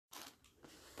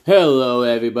Hello,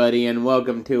 everybody, and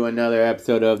welcome to another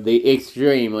episode of the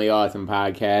Extremely Awesome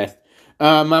Podcast.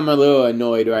 I'm a little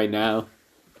annoyed right now,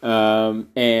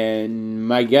 and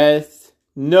my guest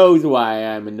knows why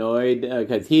I'm annoyed,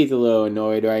 because he's a little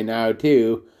annoyed right now,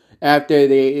 too, after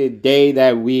the day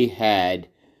that we had.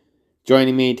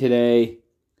 Joining me today,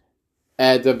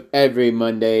 as of every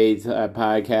Monday's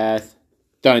podcast,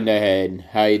 Thunderhead.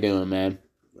 How you doing, man?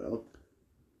 Well,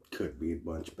 could be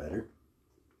much better.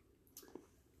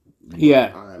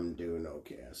 Yeah. I'm doing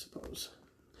okay, I suppose.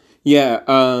 Yeah,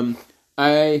 now,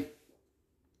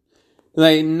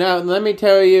 let me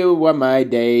tell you what my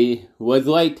day was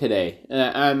like today.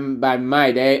 By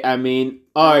my day, I mean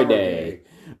our day.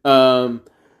 So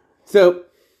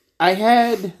I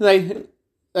had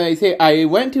I say I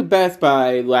went to Best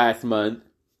Buy last month,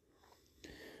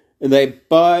 and I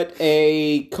bought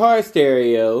a car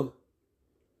stereo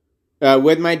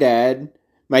with my dad.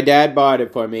 My dad bought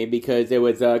it for me because it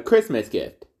was a Christmas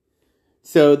gift.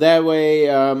 So that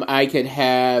way, I could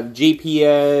have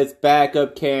GPS,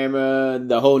 backup camera,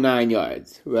 the whole 9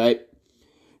 yards, right?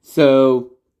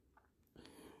 So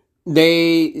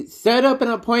they set up an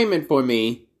appointment for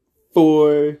me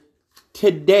for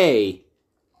today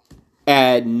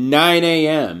at 9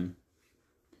 a.m.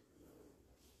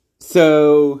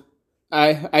 So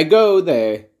I go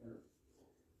there.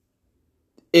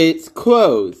 It's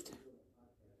closed.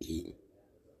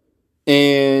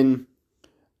 And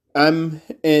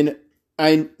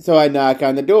so I knock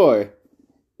on the door.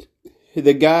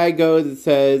 The guy goes and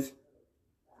says,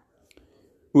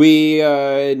 "We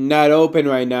are not open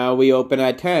right now. We open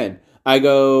at 10." I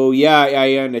go, "Yeah,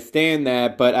 I understand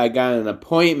that, but I got an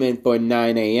appointment for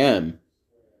 9 a.m."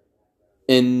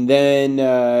 And then,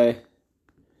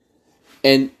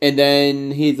 and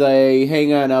then he's like,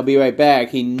 "Hang on, I'll be right back."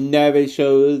 He never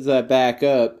shows back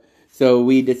up. So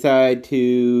we decide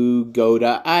to go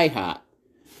to IHOP.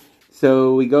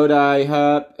 So we go to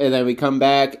IHOP, and then we come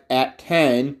back at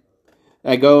 10.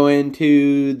 I go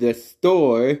into the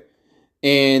store,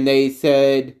 and they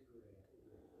said,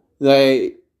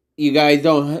 you guys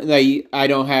don't, I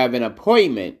don't have an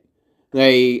appointment,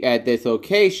 at this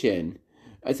location.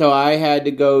 So I had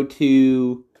to go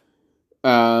to,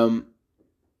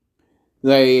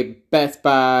 Best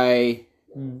Buy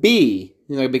B,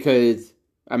 because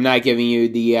I'm not giving you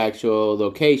the actual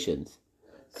locations.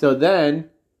 So then,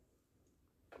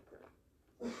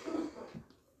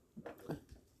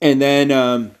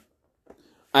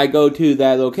 I go to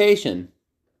that location.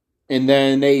 And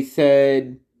then they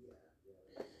said,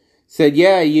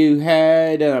 yeah, you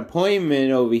had an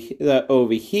appointment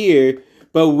over here,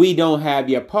 but we don't have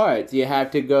your parts. You have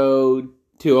to go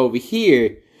to over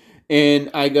here.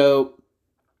 And I go,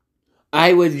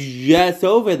 I was just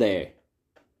over there.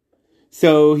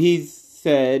 So he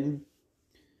said,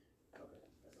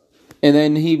 and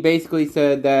then he basically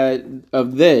said that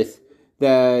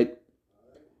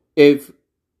if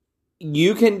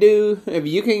you can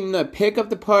pick up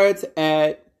the parts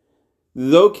at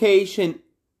location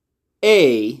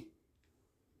A,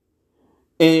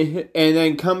 and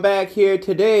then come back here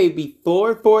today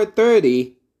before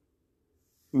 4:30,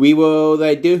 we will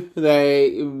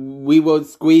we will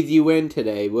squeeze you in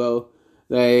today.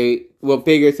 We'll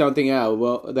figure something out.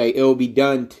 It will be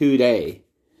done today.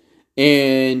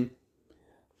 And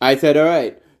I said, all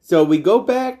right. So we go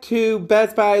back to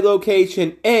Best Buy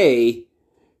location A,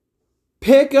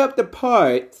 pick up the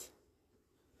parts,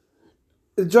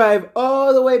 drive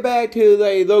all the way back to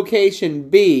location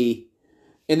B,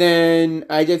 and then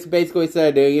I just basically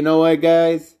said, you know what,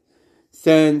 guys?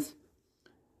 Since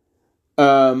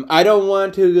I don't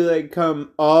want to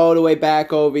come all the way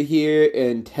back over here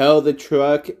until the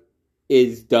truck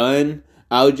is done,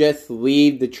 I'll just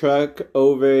leave the truck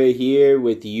over here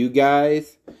with you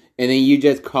guys, and then you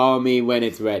just call me when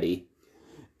it's ready.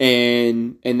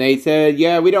 And they said,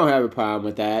 yeah, we don't have a problem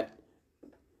with that.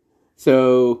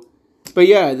 So, but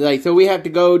yeah, so we have to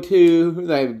go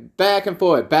to back and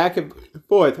forth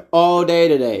all day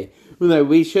today.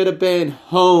 We should have been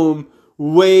home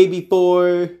way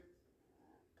before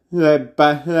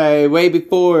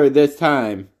this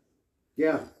time.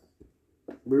 Yeah,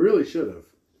 we really should have.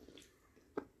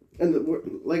 And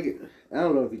I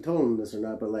don't know if you told him this or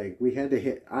not, but we had to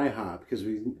hit IHOP because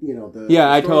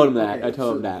I told him that. I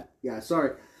told him that. Yeah,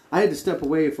 sorry, I had to step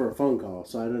away for a phone call,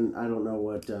 so I don't know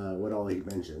what all he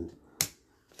mentioned.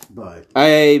 But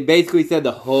I basically said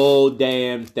the whole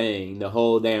damn thing, the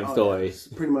whole damn story. Yeah,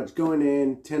 pretty much going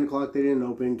in 10 o'clock. They didn't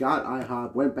open. Got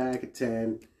IHOP. Went back at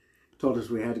 10. Told us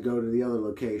we had to go to the other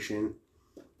location.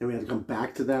 Then we had to come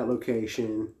back to that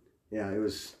location. Yeah, it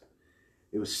was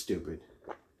stupid.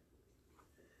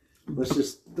 let's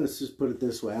just put it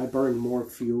this way: I burned more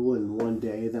fuel in one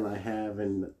day than I have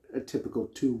in a typical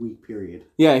 2-week period.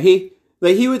 Yeah, he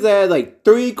was at like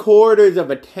 3/4 of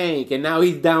a tank, and now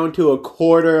he's down to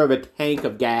 1/4 of a tank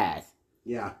of gas.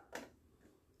 Yeah,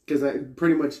 because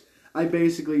I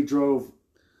basically drove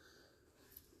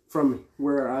from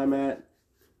where I'm at.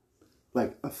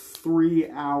 Like a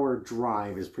 3-hour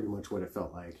drive is pretty much what it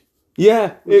felt like.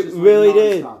 Yeah, it really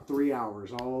did. 3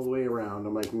 hours all the way around.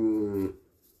 I'm like,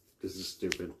 this is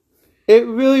stupid. It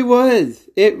really was.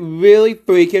 It really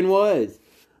freaking was.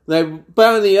 Like,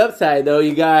 but on the upside, though,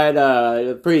 you got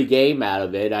a free game out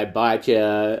of it. I bought you,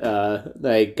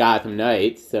 like, Gotham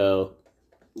Knights, so...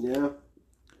 Yeah.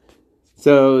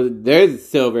 So, there's a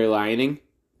silver lining,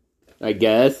 I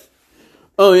guess.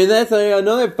 Oh, and that's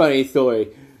another funny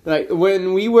story. Like,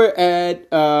 when we were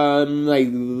at, at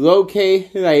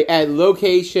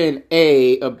location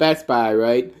A of Best Buy,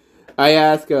 right? I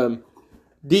asked them,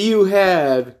 do you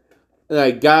have,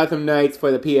 like, Gotham Knights for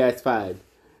the PS5?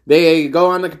 They go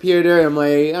on the computer, and I'm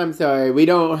like, I'm sorry, we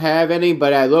don't have any,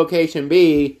 but at location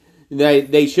B,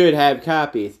 they should have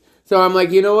copies. So I'm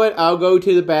like, you know what? I'll go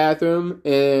to the bathroom,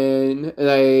 and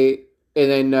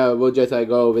then we'll just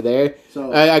go over there.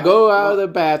 So I go out of the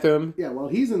bathroom. Yeah, while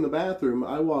he's in the bathroom,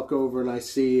 I walk over and I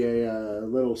see a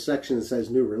little section that says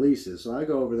new releases. So I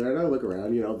go over there and I look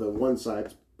around. You know, the one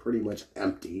side's pretty much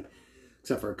empty,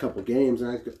 except for a couple games.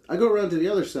 And I go around to the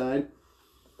other side,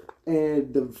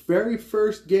 and the very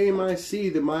first game I see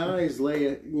that my eyes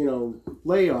lay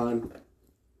on,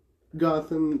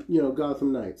 Gotham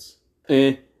Knights.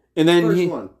 And then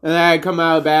and then I come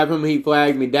out of the bathroom. He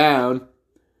flagged me down.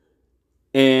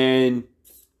 And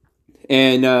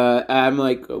I'm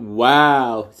like,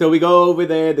 wow. So we go over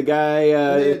there. The guy,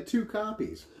 they had 2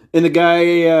 copies. And the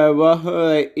guy,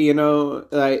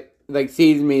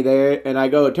 sees me there, and I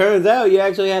go, it turns out you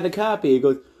actually had a copy. He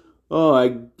goes, oh, I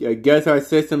guess our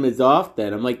system is off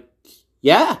then. I'm like,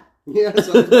 yeah. Yeah,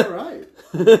 sounds all right.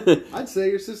 I'd say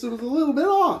your system was a little bit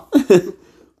off.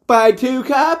 By 2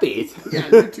 copies. Yeah,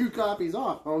 you're 2 copies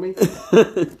off, homie.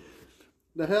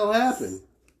 The hell happened?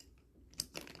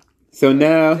 So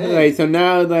now,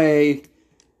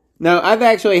 now I've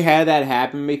actually had that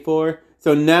happen before.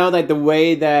 So now, the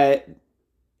way that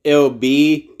it'll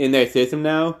be in their system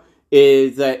now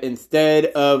is that instead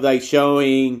of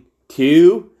showing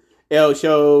 2, it'll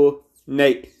show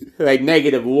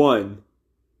 -1.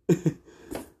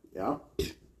 Yeah.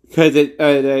 Because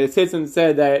the system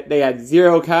said that they had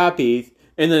 0 copies,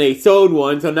 and then they sold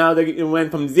 1, so now it went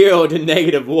from 0 to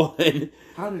 -1.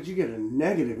 How did you get a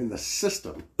negative in the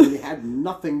system when you had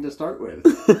nothing to start with?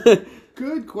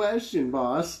 Good question,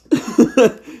 boss.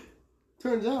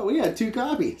 Turns out we had 2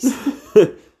 copies.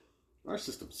 Our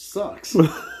system sucks.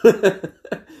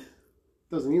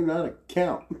 Doesn't even know how to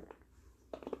count.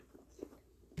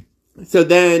 So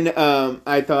then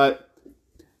I thought,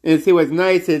 and see what's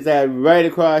nice is that right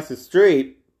across the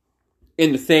street,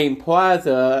 in the same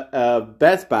plaza of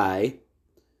Best Buy,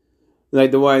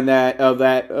 like the one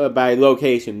by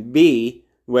location B,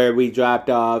 where we dropped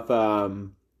off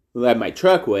my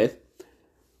truck with,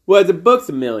 was a Books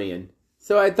A Million.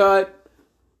 So I thought,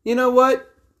 you know what?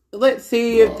 Let's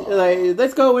see if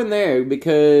let's go in there,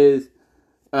 because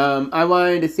I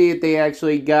wanted to see if they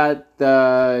actually got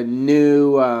the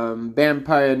new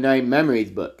Vampire Night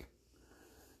Memories book.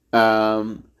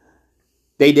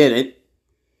 They didn't,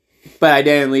 but I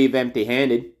didn't leave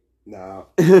empty-handed. No.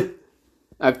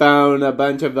 I found a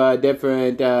bunch of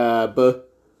different books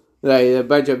that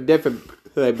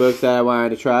I wanted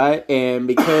to try, and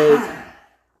because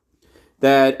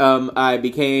that I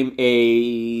became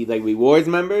a rewards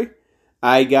member,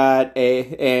 I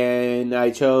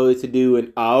chose to do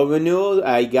an all renewal.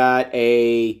 I got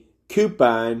a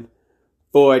coupon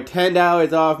for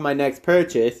 $10 off my next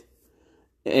purchase,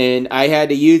 and I had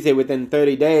to use it within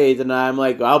 30 days, and I'm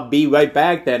like, I'll be right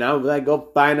back then. I'll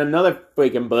go find another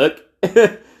freaking book.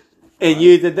 And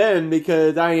use it then,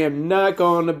 because I am not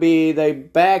going to be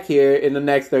back here in the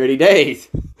next 30 days.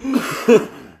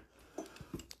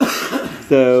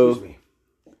 So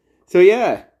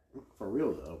yeah. For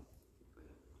real though.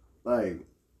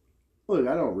 Look,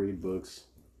 I don't read books.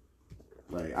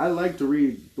 I like to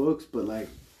read books, but I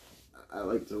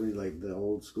like to read the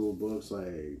old school books,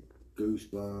 like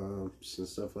Goosebumps and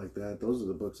stuff like that. Those are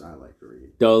the books I like to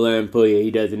read. Don't let him fool you.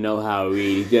 He doesn't know how to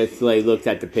read. He just looks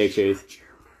at the pictures.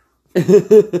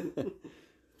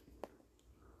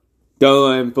 Don't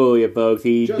let him fool you, folks.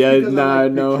 He does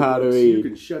not know how to read. You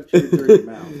can shut your dirty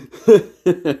mouth.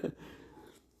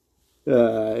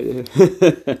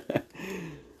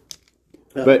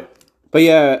 But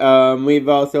yeah, we've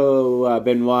also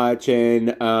been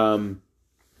watching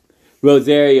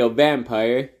Rosario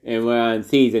Vampire, and we're on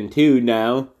season 2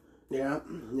 now. Yeah.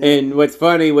 And what's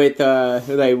funny with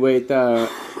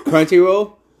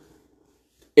Crunchyroll,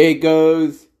 it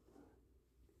goes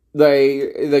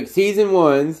like season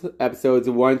 1's episodes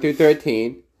 1 through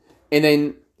 13, and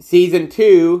then season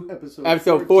 2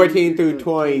 episode 14 through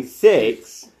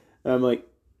 26. I'm like,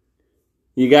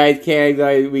 you guys can't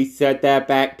reset that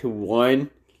back to 1.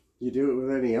 You do it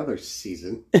with any other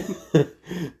season.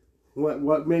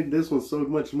 What made this one so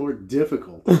much more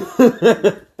difficult?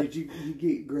 Did you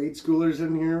get grade schoolers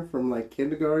in here from like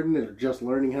kindergarten that are just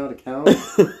learning how to count?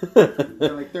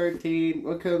 They're like 13.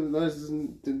 What kind of this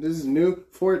is new?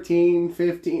 14,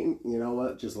 15. You know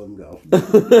what? Just let them go.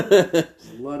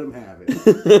 Just let them have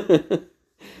it.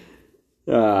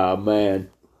 Oh man,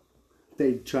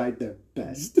 they tried their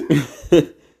best.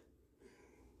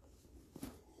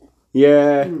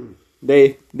 Yeah,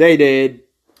 they did.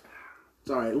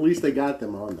 Sorry, at least they got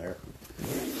them on there.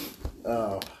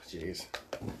 Oh, jeez.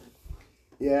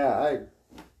 Yeah,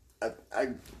 I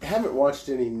haven't watched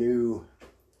any new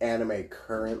anime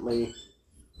currently.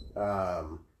 There's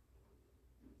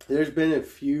been a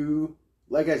few,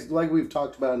 like we've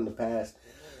talked about in the past.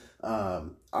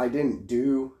 I didn't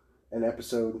do an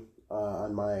episode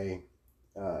on my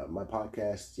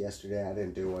podcast yesterday. I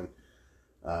didn't do one.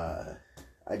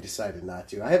 I decided not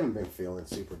to. I haven't been feeling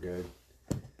super good.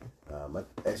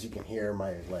 As you can hear,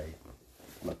 my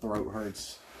throat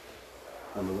hurts.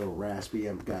 I'm a little raspy.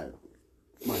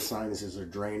 My sinuses are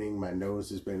draining. My nose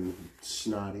has been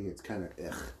snotty. It's kind of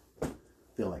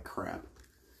feel like crap.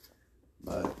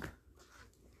 But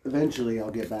eventually, I'll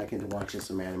get back into watching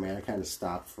some anime. I kind of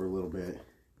stopped for a little bit,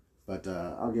 but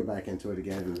I'll get back into it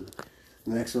again.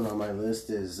 The next one on my list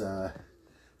is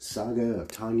Saga of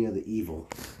Tanya the Evil.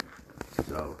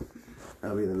 So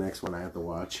that'll be the next one I have to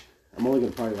watch. I'm only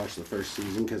going to probably watch the first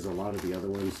season because a lot of the other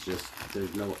ones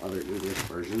there's no other English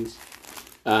versions.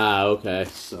 Ah, okay.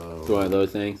 So it's one of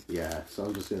those things. Yeah, so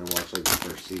I'm just going to watch like the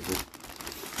first season.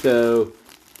 So,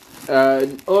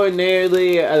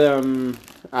 ordinarily,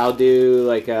 I'll do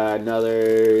like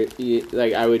another,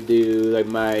 like I would do like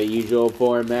my usual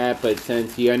format, but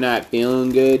since you're not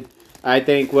feeling good, I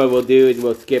think what we'll do is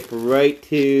we'll skip right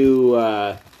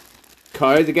to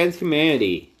Cards Against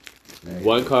Humanity.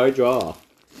 One card draw.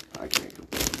 I can't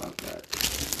complain about that.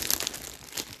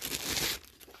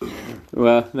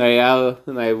 Well,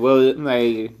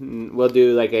 we'll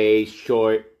do like a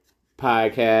short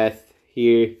podcast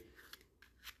here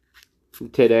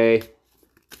today.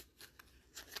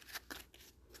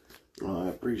 Well, I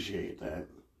appreciate that.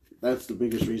 That's the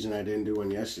biggest reason I didn't do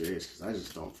one yesterday is because I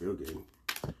just don't feel good.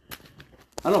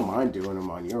 I don't mind doing them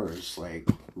on yours. Like,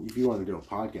 if you want to do a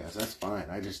podcast, that's fine.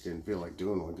 I just didn't feel like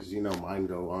doing one because mine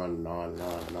go on and on and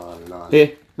on and on and on. Yeah,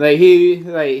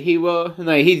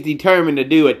 he's determined to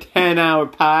do a 10-hour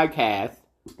podcast.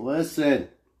 Listen,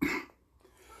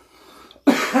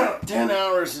 10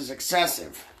 hours is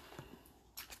excessive.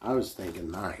 I was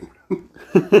thinking 9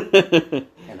 and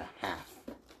a half.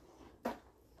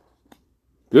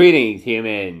 Greetings,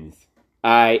 humans.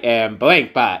 I am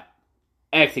Blankbot.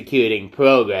 Executing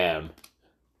program.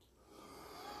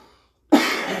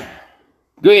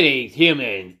 Greetings,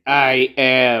 humans. I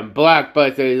am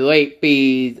Blockbuster's late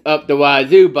fees up the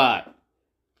wazoo bot.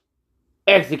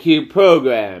 Execute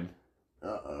program.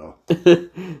 Uh-oh.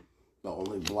 The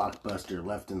only Blockbuster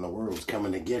left in the world is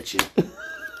coming to get you.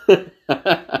 What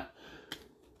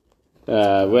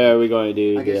are we going to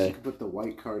do I guess today? you could put the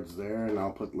white cards there, and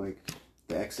I'll put, like,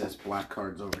 the excess black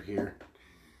cards over here.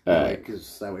 Alright.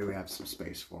 Because that way we have some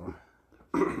space for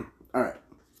them. Alright.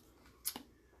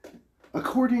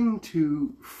 According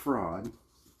to Fraud,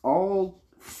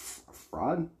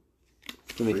 Fraud?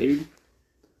 Freud?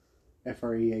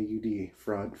 F-R-E-A-U-D.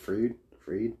 Fraud. Freud?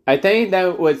 I think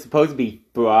that was supposed to be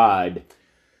fraud.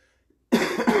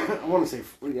 I want to say,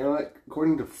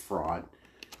 according to Fraud,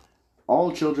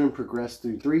 all children progress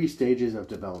through 3 stages of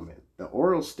development. The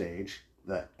oral stage,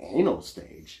 the anal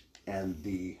stage, and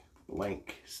the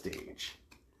blank stage.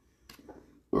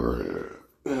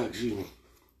 Excuse me.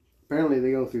 Apparently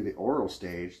they go through the oral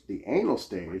stage, the anal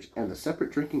stage, and the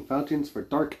separate drinking fountains for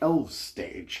Dark Elves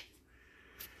stage.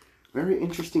 Very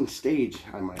interesting stage,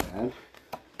 I might add.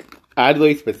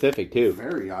 Oddly specific, too.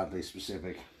 Very oddly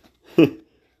specific.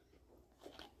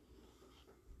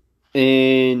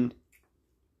 In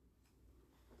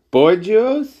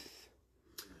Borgios?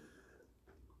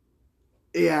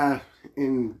 Yeah,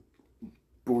 in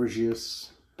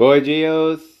Borgios,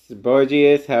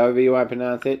 however you want to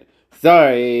pronounce it.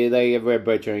 Sorry, if we're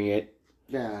butchering it.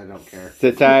 Yeah, I don't care.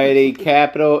 Society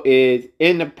capital is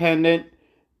independent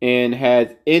and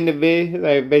has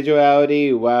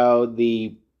individuality while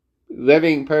the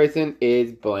living person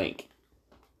is blank.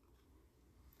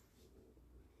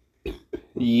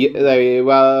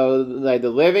 While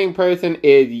the living person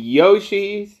is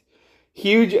Yoshi's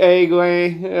huge egg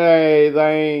laying,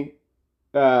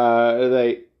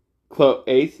 Asa?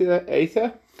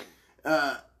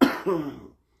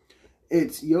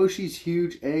 It's Yoshi's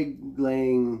huge egg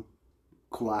laying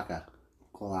Cloaca,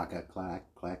 clack,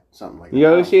 something like that.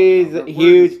 Yoshi's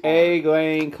huge egg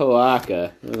laying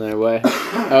Cloaca.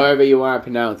 However you want to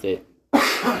pronounce it.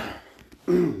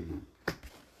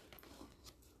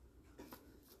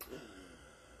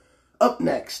 Up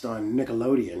next on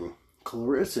Nickelodeon,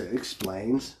 Clarissa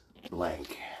Explains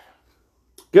Blank.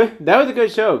 Good. That was a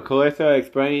good show. Clarissa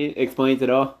explains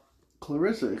it all.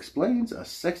 Clarissa explains a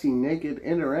sexy, naked,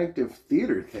 interactive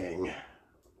theater thing.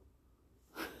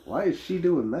 Why is she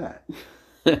doing that?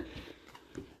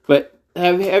 But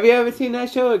have you ever seen that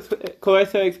show,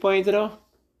 Clarissa Explains It All?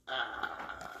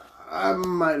 I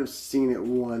might have seen it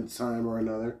one time or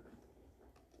another.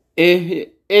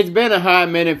 It's been a hot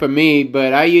minute for me,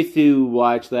 but I used to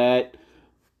watch that.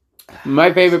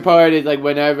 My favorite part is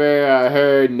whenever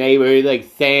her neighbor,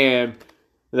 Sam,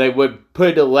 would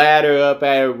put the ladder up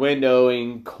at her window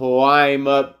and climb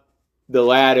up the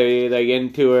ladder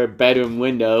into her bedroom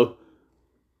window.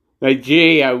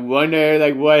 Gee, I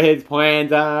wonder what his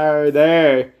plans are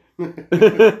there. Don't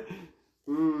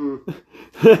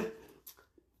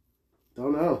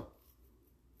know.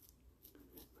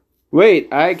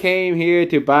 Wait, I came here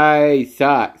to buy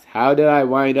socks. How did I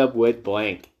wind up with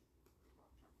blank?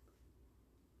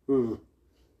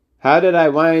 How did I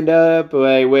wind up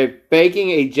with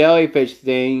faking a jellyfish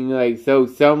thing so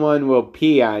someone will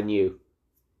pee on you?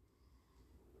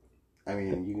 I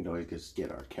mean, you can always just get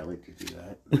R. Kelly to do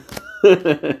that.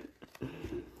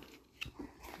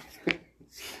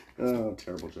 Oh,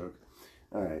 terrible joke.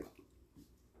 All right.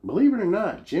 Believe it or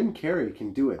not, Jim Carrey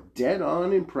can do a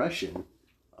dead-on impression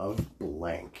of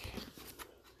blank.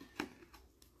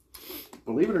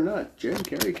 Believe it or not, Jim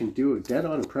Carrey can do a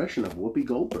dead-on impression of Whoopi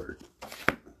Goldberg.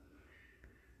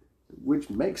 Which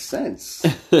makes sense.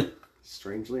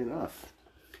 Strangely enough.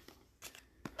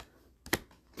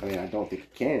 I mean, I don't think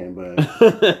it can, but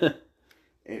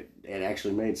it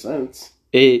actually made sense.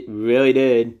 It really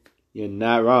did. You're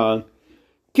not wrong.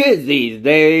 Kids these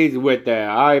days with their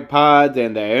iPods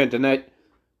and their internet.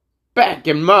 Back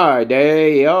in my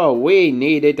day, all we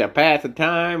needed to pass the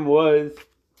time was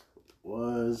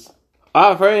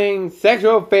offering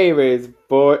sexual favors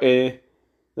for a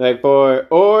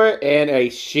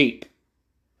sheep.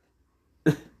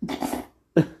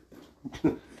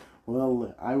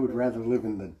 Well, I would rather live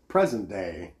in the present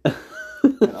day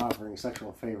than offering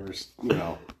sexual favors,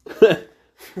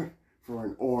 for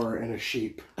an oar and a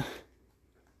sheep.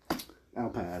 I'll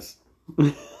pass.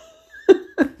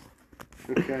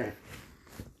 Okay.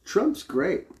 Trump's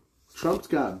great. Trump's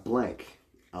got blank.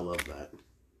 I love that.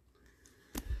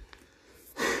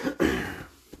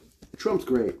 Trump's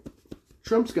great.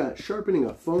 Trump's got sharpening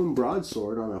a foam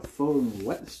broadsword on a foam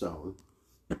whetstone.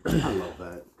 I love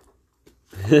that.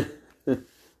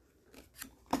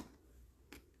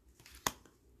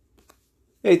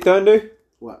 Hey, Thunder.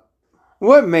 What?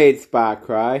 What made Spock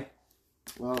cry?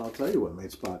 Well, I'll tell you what made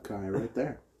Spock cry right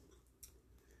there.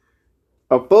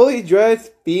 A fully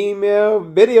dressed female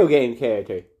video game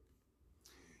character.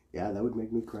 Yeah, that would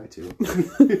make me cry too.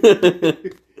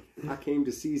 I came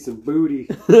to see some booty.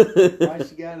 Why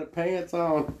she got her pants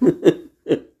on?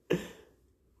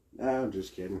 I'm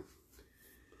just kidding.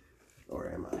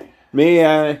 Or am I? Me,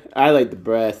 I like the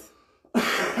breasts.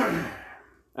 I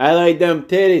like them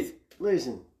titties.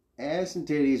 Listen, ass and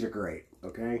titties are great,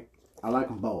 okay? I like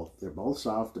them both. They're both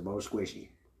soft, they're both squishy.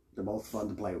 They're both fun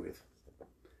to play with.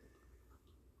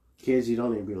 Kids, you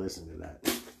don't need to be listening to that.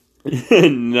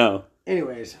 No.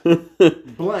 Anyways,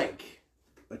 blank.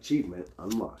 Achievement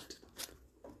unlocked.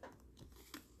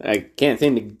 I can't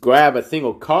seem to grab a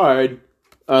single card.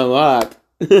 Unlocked.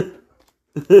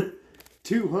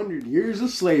 200 years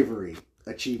of slavery.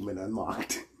 Achievement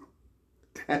unlocked.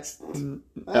 That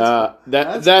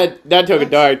took a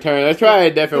dark turn. Let's try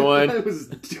a different one. That was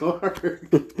dark.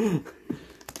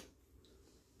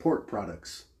 Pork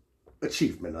products.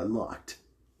 Achievement unlocked.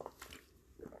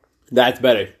 That's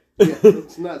better. Yeah,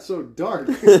 it's not so dark.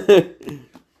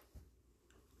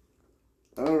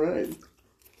 All right.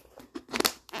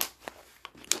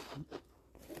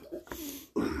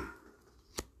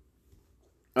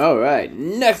 All right,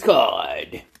 next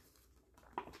card.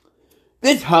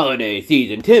 This holiday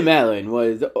season, Tim Allen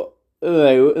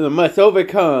must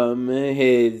overcome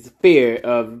his fear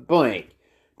of blank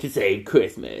to save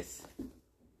Christmas.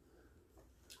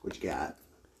 What you got?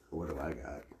 What do I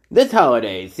got? This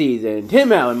holiday season,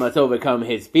 Tim Allen must overcome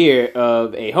his fear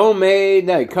of a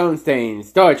homemade cum-stained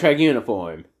Star Trek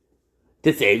uniform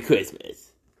to save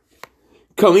Christmas.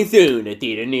 Coming soon, a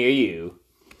theater near you.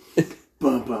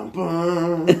 Bum, bum,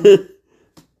 bum.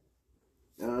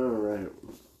 Alright.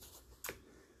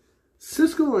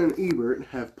 Siskel and Ebert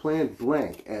have planned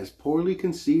blank as poorly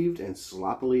conceived and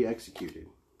sloppily executed.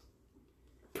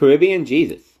 Caribbean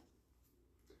Jesus.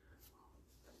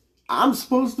 I'm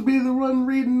supposed to be the one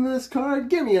reading this card?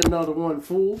 Give me another one,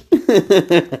 fool.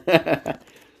 But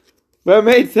it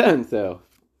made sense, though.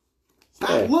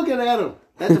 Stop looking at him.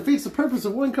 That defeats the purpose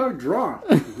of one card draw.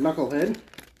 Knucklehead.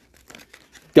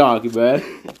 Donkey breath.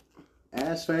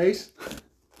 Ass face.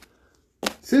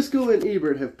 Siskel and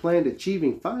Ebert have planned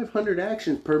achieving 500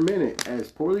 actions per minute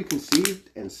as poorly conceived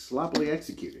and sloppily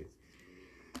executed.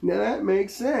 Now that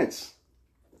makes sense.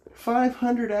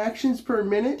 500 actions per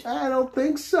minute? I don't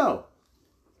think so.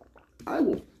 I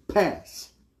will pass.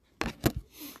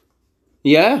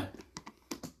 Yeah.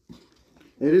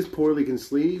 It is poorly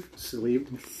conceived. Poorly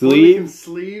Sleeve?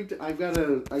 conceived. I got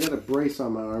a brace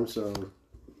on my arm, so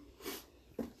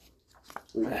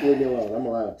leave me alone. I'm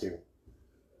allowed to.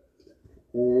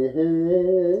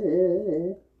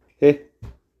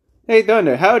 Hey,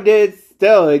 Thunder, how did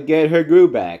Stella get her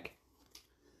groove back?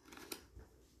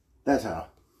 That's how.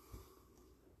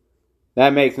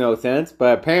 That makes no sense,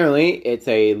 but apparently it's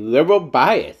a liberal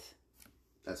bias.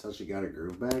 That's how she got her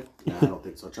groove back? Nah, I don't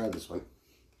think so. Try this one.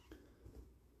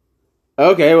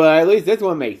 Okay, well, at least this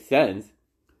one makes sense.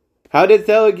 How did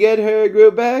Stella get her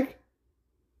groove back?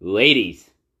 Ladies.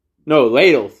 No,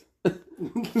 ladles.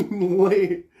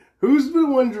 Wait, who's the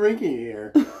one drinking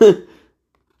here?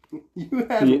 You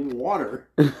had water.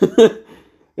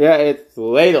 Yeah, it's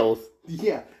ladles.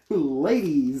 Yeah,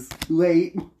 ladies.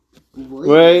 Wait.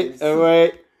 Wait.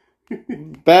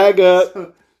 Bag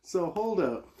up. So hold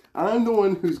up. I'm the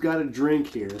one who's got a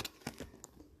drink here.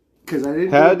 Because I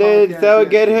didn't. How did Stella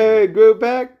get her groove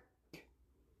back?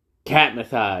 Cat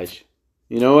massage.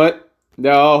 You know what?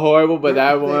 They're all horrible, but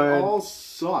They one. all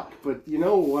suck. But you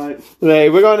know what? Hey,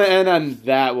 we're gonna end on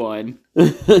that one.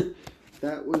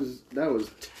 That was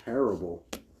terrible.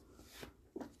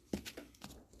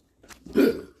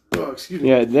 Oh, excuse me.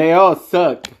 Yeah, they all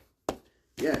suck.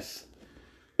 Yes.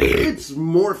 It's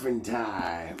morphin'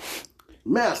 time.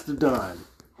 Mastodon.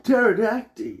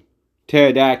 Pterodactyl.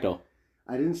 Pterodactyl.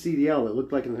 I didn't see the L. It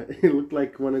looked like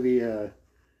one of the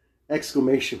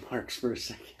exclamation marks for a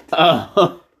second.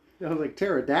 Oh. I was like,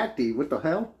 pterodactyl? What the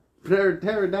hell?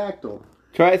 Pterodactyl.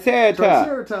 Triceratops.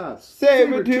 Triceratops.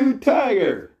 Saber-tooth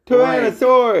tiger. Blank.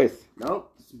 Tyrannosaurus.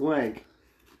 Nope, it's blank.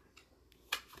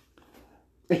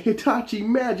 A Hitachi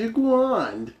magic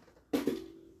wand.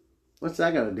 What's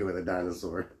that got to do with a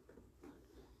dinosaur?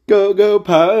 Go, go,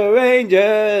 Power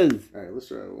Rangers. Alright, let's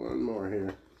try one more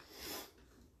here.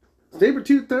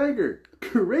 Saber-tooth tiger.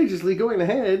 Courageously going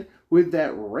ahead with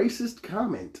that racist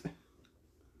comment.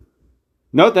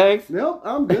 No thanks. Nope,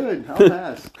 I'm good. I'll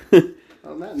pass.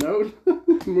 On that note,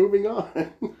 moving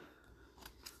on.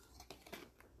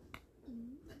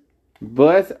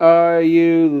 Blessed are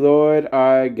you, Lord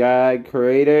our God,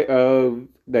 creator of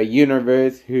the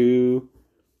universe, who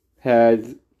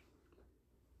has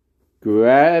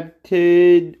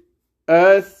granted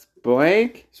us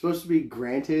blank? It's supposed to be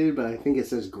granted, but I think it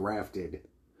says grafted.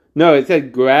 No, it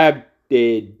said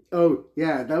grafted. Oh,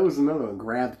 yeah, that was another one.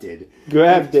 Grafted.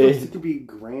 Grafted. It's supposed to be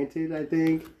granted, I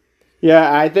think.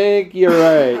 Yeah, I think you're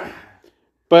right.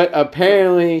 But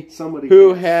apparently, Somebody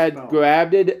who can't had spell.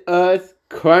 grabbed us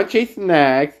crunchy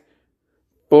snacks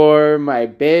for my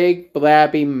big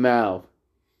flappy mouth.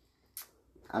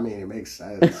 I mean, it makes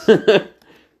sense.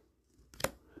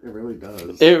 It It really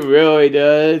does. really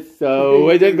does. So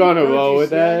we're just gonna roll with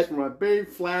Snacks that. For my big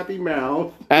flappy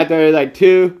mouth. After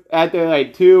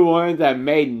two ones that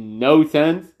made no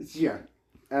sense. Yeah,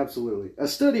 absolutely. A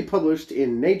study published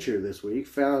in Nature this week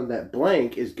found that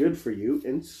blank is good for you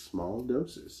in small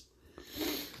doses.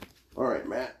 All right,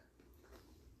 Matt.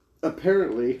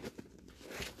 Apparently,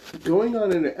 going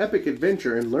on an epic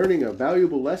adventure and learning a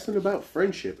valuable lesson about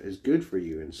friendship is good for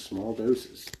you in small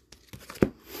doses.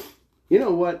 You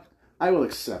know what? I will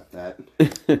accept that.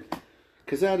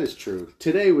 Because that is true.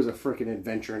 Today was a freaking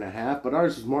adventure and a half, but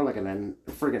ours was more like a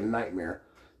freaking nightmare.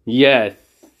 Yes,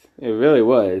 it really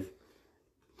was.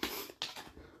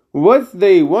 What's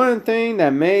the one thing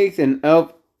that makes an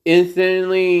elf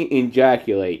instantly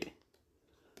ejaculate?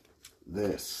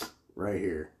 This right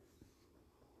here.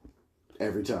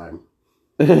 Every time.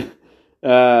 Third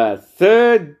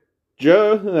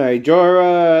Jorah,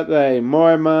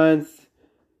 Mormonts,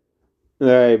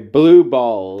 blue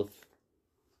balls.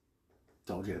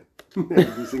 Told you.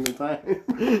 Every single time.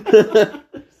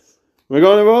 We're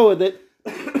going to roll with it.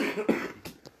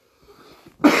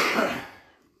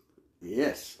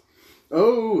 Yes.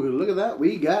 Oh, look at that.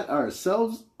 We got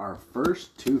ourselves our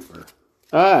first twofer.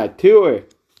 Tour.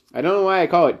 I don't know why I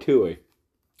call it tour.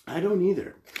 I don't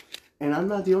either. And I'm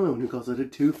not the only one who calls it a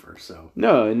twofer, so.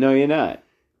 No, you're not.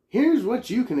 Here's what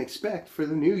you can expect for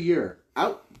the new year.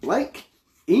 Out blank,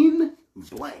 in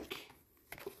blank.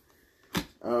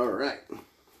 Alright.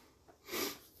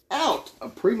 Out a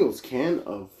Pringles can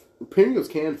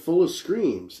full of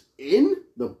screams. In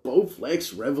the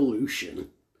Bowflex Revolution.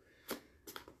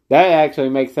 That actually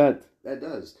makes sense. That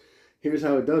does. Here's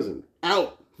how it doesn't.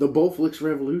 Out the Bowflex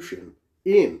Revolution.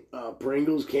 In a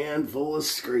Pringles can full of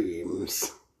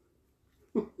screams.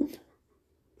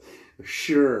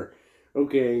 Sure.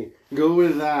 Okay, go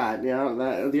with that. Yeah,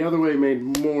 that the other way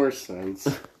made more sense.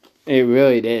 It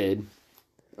really did.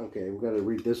 Okay, we've got to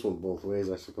read this one both ways,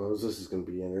 I suppose. This is going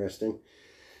to be interesting.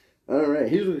 Alright,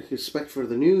 here's what we expect for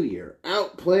the new year.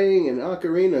 Out playing an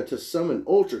ocarina to summon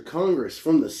Ultra Congress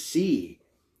from the sea.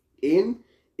 In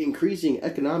increasing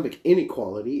economic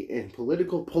inequality and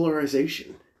political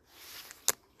polarization.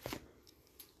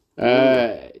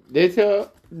 This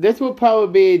will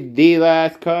probably be the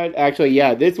last card. Actually,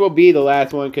 yeah, this will be the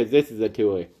last one because this is a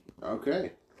tour.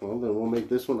 Okay, well then we'll make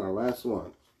this one our last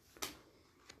one.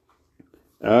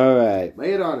 Alright.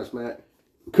 Lay it on us, Matt.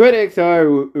 Critics are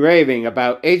raving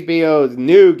about HBO's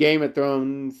new Game of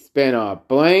Thrones spinoff,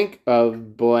 Blank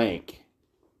of Blank.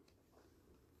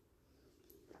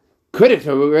 Critics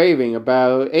are raving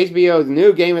about HBO's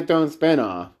new Game of Thrones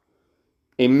spinoff,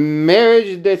 a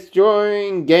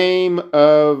marriage-destroying game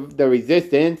of the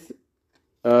resistance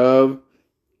of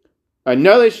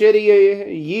another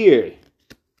shitty year.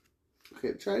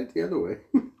 Okay, try it the other way.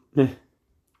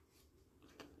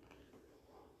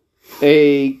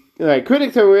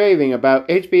 Critics are raving about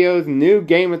HBO's new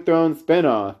Game of Thrones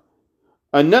spinoff,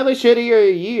 another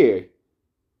shittier year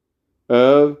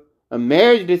of a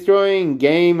marriage-destroying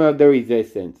game of the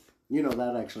resistance. You know,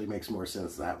 that actually makes more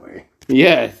sense that way.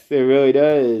 Yes, it really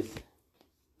does.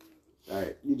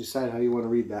 Alright, you decide how you want to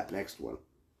read that next one.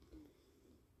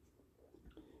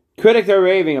 Critics are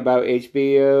raving about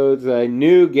HBO's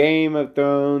new Game of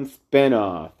Thrones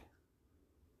spinoff.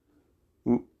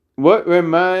 What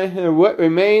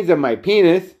remains of my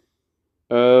penis,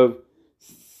 of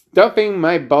stuffing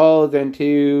my balls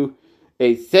into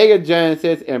a Sega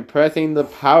Genesis and pressing the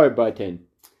power button.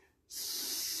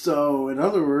 So, in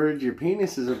other words, your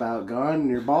penis is about gone and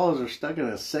your balls are stuck in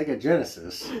a Sega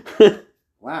Genesis.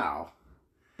 Wow.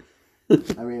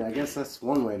 I mean, I guess that's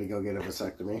one way to go get a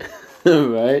vasectomy.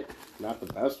 Right. Not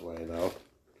the best way, though.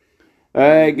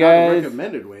 Alright, guys. Not a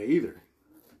recommended way, either.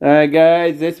 Alright,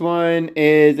 guys. This one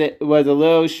was a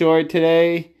little short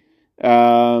today.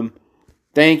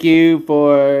 Thank you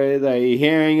for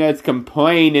hearing us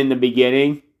complain in the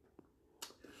beginning.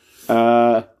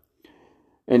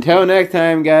 Until next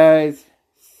time, guys,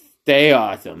 stay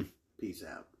awesome. Peace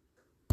out.